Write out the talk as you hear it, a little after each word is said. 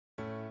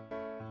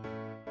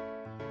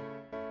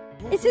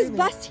Is his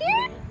bus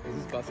here? Is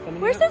his bus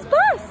coming? Where's his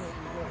bus?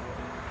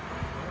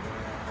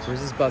 Where's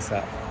his bus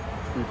at?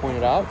 Can you point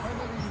it out?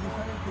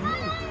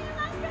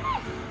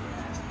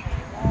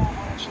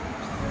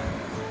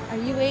 Are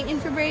you waiting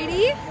for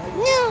Brady?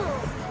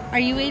 No. Are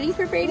you waiting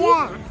for Brady?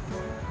 Yeah.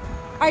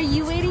 Are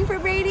you waiting for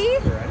Brady?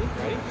 Ready?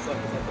 Ready?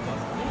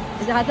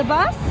 Is that the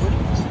bus?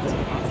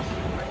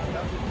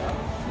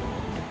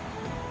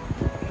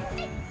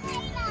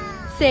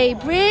 Say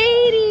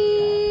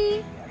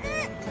Brady.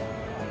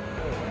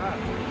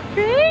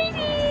 Brady.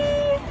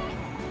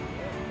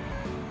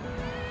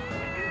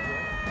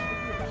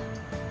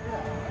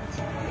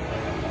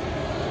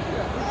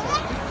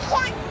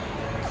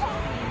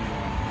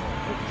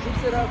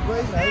 Six it up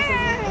very nice.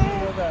 And you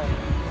know that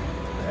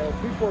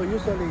people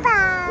usually when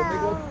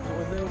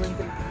they went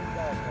to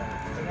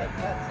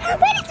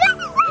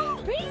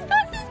Brady's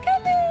bus is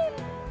coming.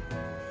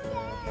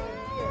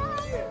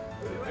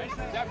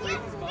 Is that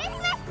Brady's bus?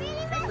 That's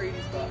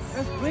Brady's bus.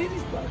 That's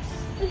Brady's bus.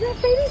 Is that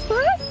Brady's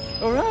bus?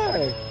 All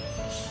right.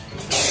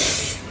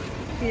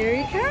 Here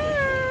he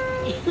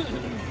comes.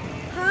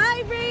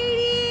 Hi,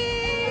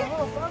 Brady. The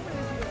whole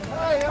family's here.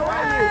 Hi, how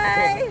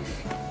are you? Hi.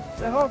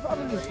 The whole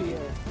family's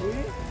here.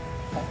 See?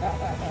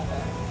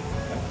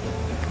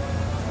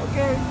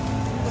 Okay.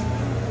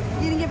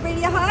 You gonna give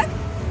Brady a hug?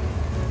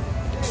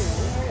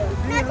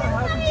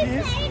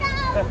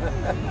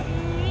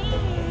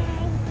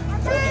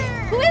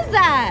 Who is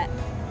that?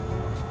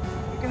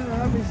 You can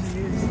have his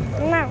cheese.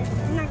 No,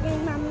 I'm not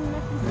getting mommy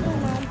nothing too,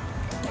 Mom.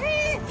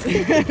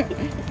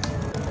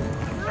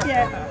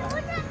 Yeah.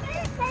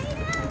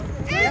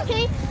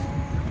 Okay.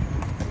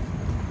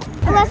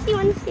 Alessi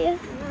wants to.